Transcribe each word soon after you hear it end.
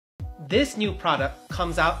This new product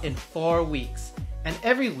comes out in 4 weeks, and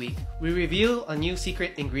every week we reveal a new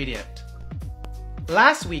secret ingredient.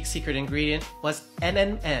 Last week's secret ingredient was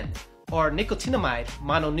NMN, or nicotinamide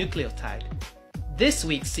mononucleotide. This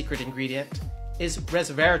week's secret ingredient is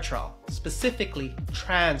resveratrol, specifically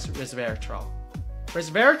trans-reseveratrol.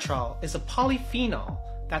 Resveratrol is a polyphenol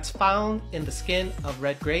that's found in the skin of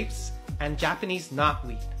red grapes and Japanese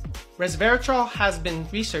knotweed. Resveratrol has been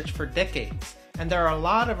researched for decades, and there are a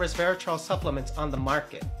lot of resveratrol supplements on the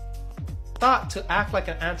market. Thought to act like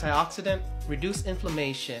an antioxidant, reduce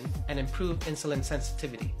inflammation, and improve insulin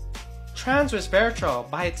sensitivity. Trans-resveratrol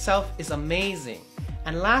by itself is amazing,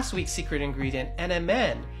 and last week's secret ingredient,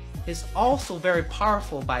 NMN, is also very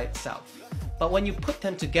powerful by itself. But when you put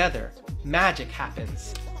them together, magic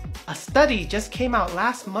happens. A study just came out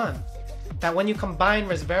last month that when you combine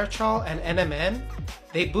resveratrol and NMN,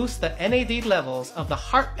 they boost the NAD levels of the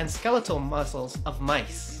heart and skeletal muscles of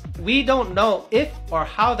mice. We don't know if or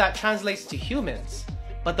how that translates to humans,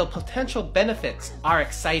 but the potential benefits are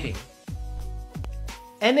exciting.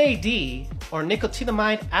 NAD, or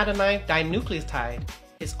nicotinamide adenine dinucleotide,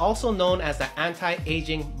 is also known as the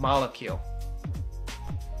anti-aging molecule.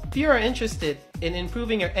 If you are interested in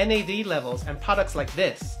improving your NAD levels and products like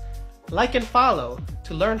this, like and follow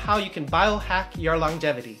to learn how you can biohack your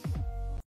longevity.